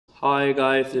Hi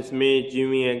guys, it's me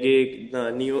Jimmy and Geek, the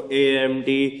new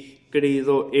AMD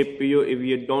Carrizo APU. If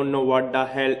you don't know what the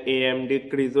hell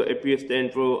AMD Carrizo APU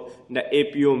stands for, the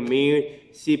APU means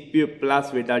CPU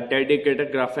plus with a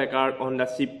dedicated graphic card on the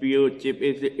CPU chip.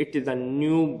 It is a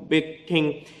new big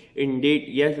thing indeed.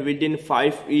 Yes, within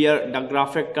 5 years the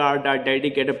graphic card, the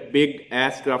dedicated big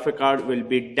ass graphic card will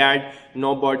be dead.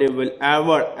 Nobody will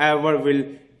ever will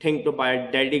think to buy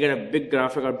a dedicated big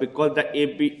graphic card because the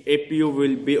APU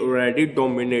will be already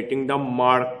dominating the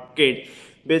market.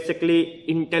 Basically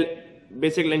Intel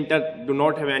do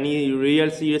not have any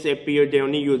real serious APU. They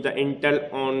only use the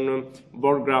Intel on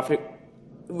board graphic,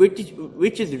 which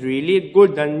is really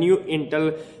good. The new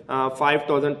Intel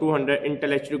 5200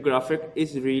 Intel HD graphic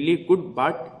is really good,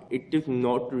 but it is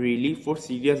not really for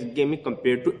serious gaming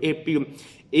compared to APU.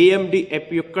 AMD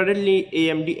APU, currently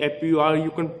AMD APU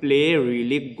you can play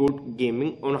really good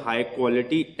gaming on high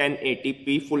quality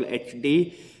 1080p full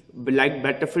HD like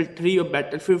Battlefield 3 or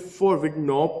Battlefield 4 with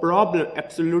no problem,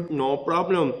 absolute no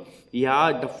problem.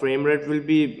 Yeah, the frame rate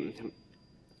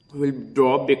will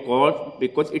drop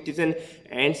because it is an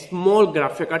small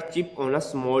graphic card chip on a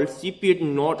small CPU,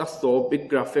 not a so big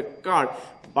graphic card.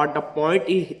 But the point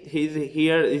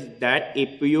here is that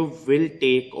APU will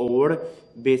take over,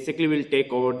 basically will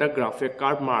take over the graphic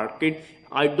card market.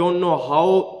 I don't know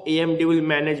how AMD will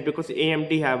manage because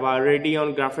AMD have a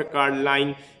Radeon graphic card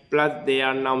line, plus they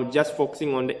are now just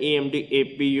focusing on the AMD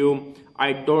APU.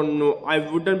 I don't know, I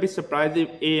wouldn't be surprised if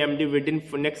AMD within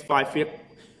next 5 years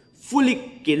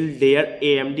fully kill their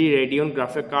AMD Radeon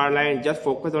graphic card line, just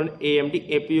focus on AMD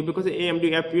APU, because AMD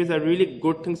APU is a really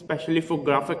good thing, especially for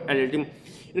graphic editing.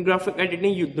 In graphic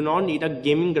editing, you do not need a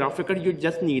gaming graphic card, you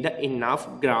just need enough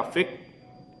graphic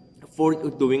for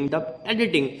doing the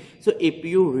editing. So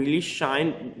APU really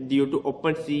shine due to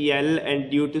OpenCL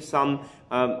and due to some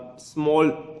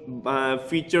small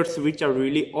features which are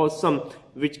really awesome,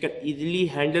 which can easily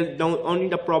handle down only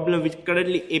the problem which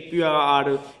currently APU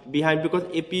are behind, because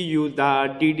APU use the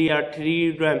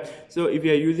DDR3 RAM. So if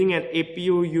you are using an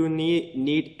APU, you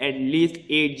need at least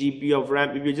 8 GB of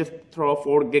RAM. If you just throw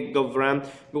 4 GB of RAM,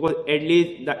 because at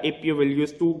least the APU will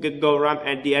use 2 GB of RAM.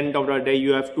 At the end of the day,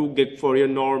 you have 2 GB for your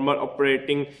normal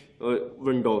operating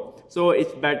window. So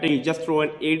it's better you just throw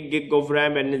an 8 GB of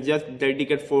RAM and just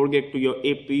dedicate 4 GB to your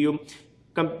APU.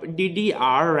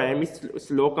 DDR RAM is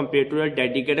slow compared to a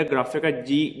dedicated graphic card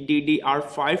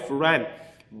DDR5 RAM,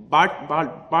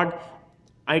 but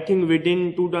I think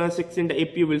within 2016 the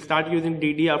APU will start using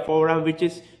DDR4 RAM, which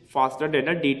is faster than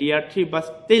a DDR3,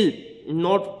 but still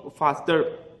not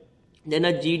faster than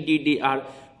a GDDR.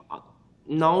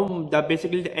 Now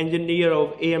basically the engineer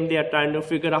of AMD are trying to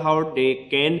figure out how they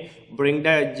can bring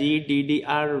the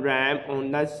GDDR RAM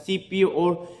on the CPU,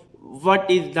 or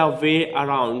what is the way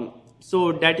around.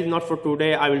 So that is not for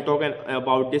today. I will talk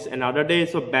about this another day.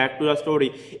 So back to the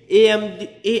story.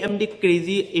 AMD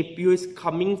Carrizo APU is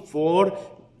coming for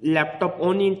laptop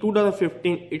only in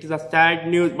 2015. It is a sad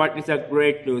news, but it's a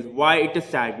great news. Why it is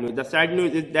sad news? The sad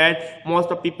news is that most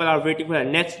of people are waiting for the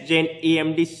next gen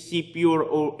AMD CPU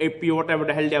or APU, whatever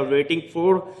the hell they are waiting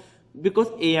for, because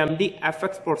AMD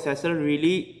FX processor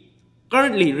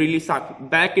currently really sucked.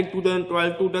 Back in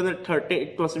 2012, 2013,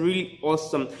 it was really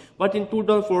awesome. But in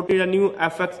 2014, the new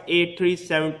FX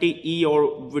A370E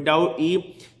or without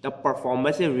E, the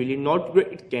performance is really not great.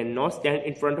 It cannot stand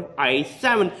in front of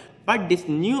i7. But this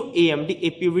new AMD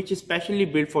APU, which is specially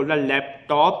built for the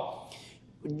laptop,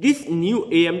 this new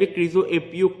AMD Carrizo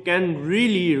APU can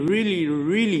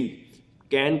really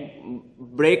can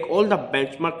break all the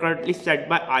benchmark currently set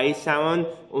by i7,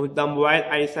 the mobile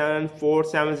i7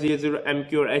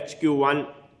 4700MQ or HQ1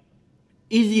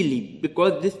 easily,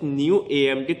 because this new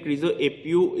AMD Carrizo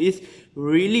APU is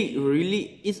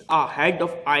really is ahead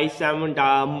of i7,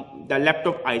 the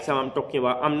laptop i7 I'm talking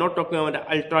about. I'm not talking about the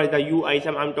Ultra, the U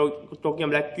i7. I'm talking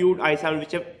about the Qt i7,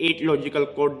 which have 8 logical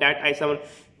core. That i7,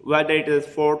 whether it is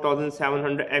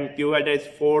 4700 MQ, whether it's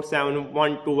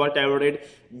 4712, whatever it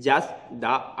is, just the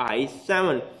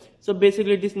i7. So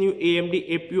basically this new AMD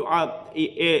APU,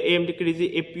 AMD Carrizo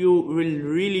APU will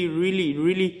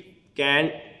really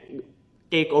can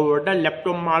take over the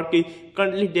laptop market.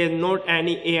 Currently there is not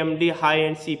any AMD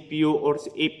high-end CPU or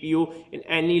APU in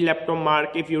any laptop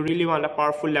market. If you really want a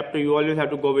powerful laptop, you always have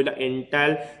to go with the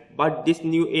Intel. But this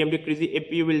new AMD Carrizo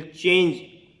APU will change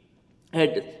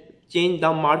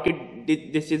the market.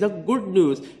 This is a good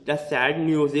news. The sad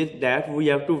news is that we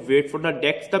have to wait for the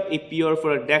desktop APU or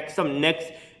for a desktop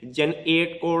next gen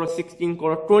 8 core, 16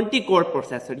 core, 20 core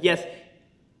processor. Yes,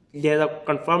 there are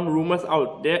confirmed rumors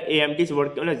out there. AMD is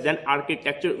working on a Zen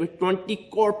architecture with 20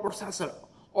 core processor.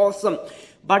 Awesome.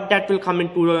 but that will come in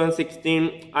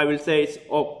 2016. I will say it's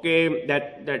okay,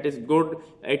 that is good.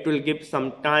 It will give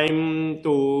some time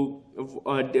to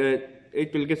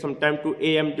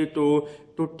AMD to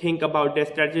think about their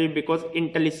strategy, because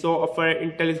Intel is so afraid.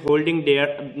 Intel is holding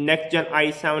their next gen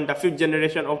i7, the 5th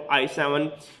generation of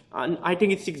i7, and I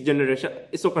think it's 6th generation.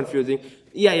 It's so confusing.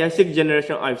 Yeah, 6th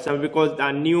generation i7, because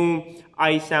the new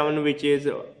i7, which is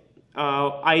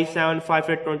i7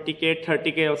 5820K,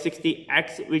 30K or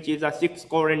 60X, which is a 6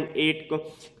 core and 8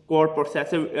 core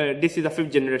processor. This is the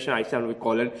 5th generation i7, we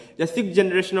call it. The 6th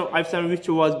generation of i7, which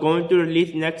was going to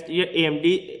release next year,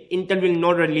 Intel will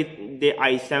not release the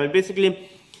i7. Basically,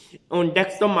 on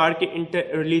desktop market,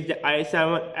 Intel release the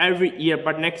i7 every year,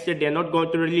 but next year they're not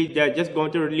going to release. They're just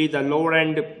going to release a lower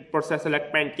end processor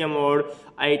like Pentium or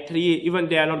i3. Even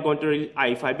they are not going to release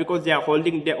i5, because they are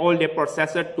holding all their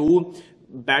processor to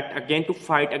bet again to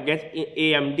fight against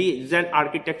AMD Zen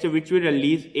architecture, which will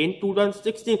release in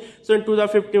 2016. So in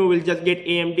 2015 we will just get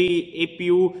AMD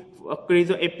APU,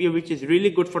 Carrizo APU, which is really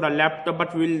good for the laptop,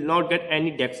 but we will not get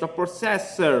any desktop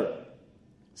processor.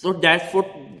 So that's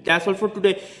all for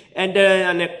today. And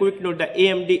on a quick note, the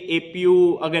AMD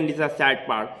APU, again, this is a sad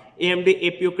part. AMD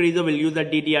APU Carrizo will use a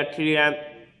DDR3 RAM,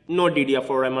 no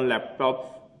DDR4 RAM on laptop.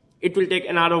 It will take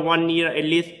another 1 year, at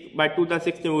least by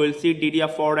 2016 we will see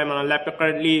DDR4 RAM on a laptop.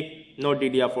 Currently, no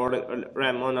DDR4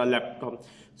 RAM on a laptop.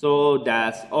 So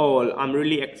that's all. I'm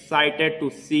really excited to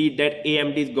see that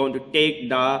AMD is going to take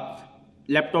the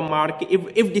laptop market.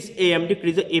 If this AMD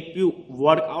Carrizo APU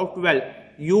work out well,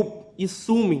 you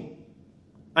sue me.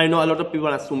 I know a lot of people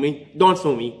are suing. Don't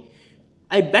sue me.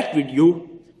 I bet with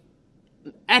you,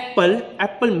 Apple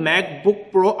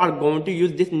MacBook Pro are going to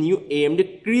use this new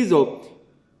AMD Carrizo.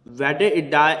 Whether the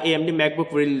AMD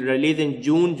MacBook will release in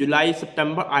June, July,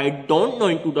 September, I don't know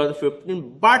in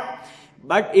 2015. But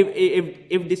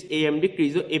if this AMD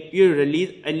Carrizo APU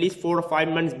release at least 4 or 5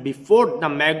 months before the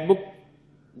MacBook,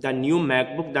 the new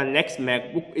MacBook, the next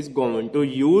MacBook is going to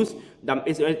use whether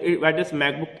it's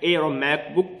MacBook Air or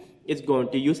MacBook is going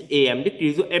to use AMD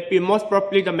Carrizo APU. Most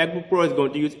probably the MacBook Pro is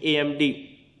going to use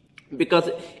AMD,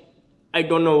 because I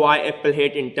don't know why Apple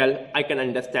hate Intel. I can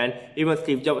understand. Even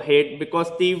Steve Jobs hate, because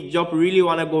Steve Jobs really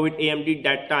wanna go with AMD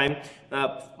that time,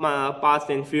 past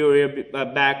and few years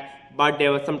back. But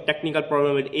there was some technical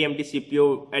problem with AMD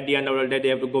CPU. At the end of the day, they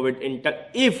have to go with Intel.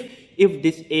 If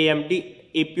this AMD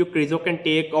APU Carrizo can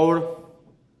take over,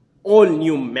 all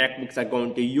new MacBooks are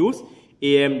going to use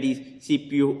AMD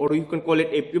CPU, or you can call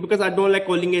it APU, because I don't like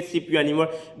calling it CPU anymore,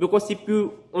 because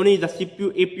CPU only the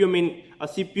CPU. APU mean a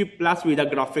CPU plus with a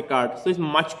graphic card, so it's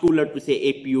much cooler to say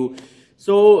APU.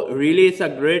 So really, it's a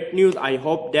great news. I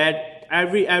hope that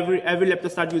every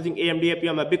laptop start using AMD APU.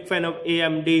 I'm a big fan of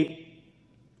AMD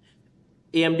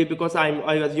because I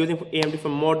was using AMD for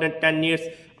more than 10 years.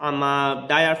 I'm a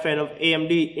dire fan of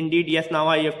AMD. Indeed, yes, now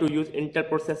I have to use Intel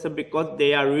processor, because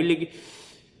they really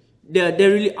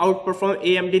outperform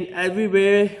AMD in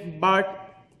everywhere.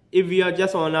 But if we are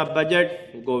just on a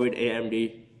budget, go with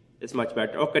AMD. It's much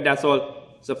better. Okay, that's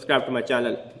all. Subscribe to my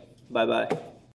channel. Bye bye.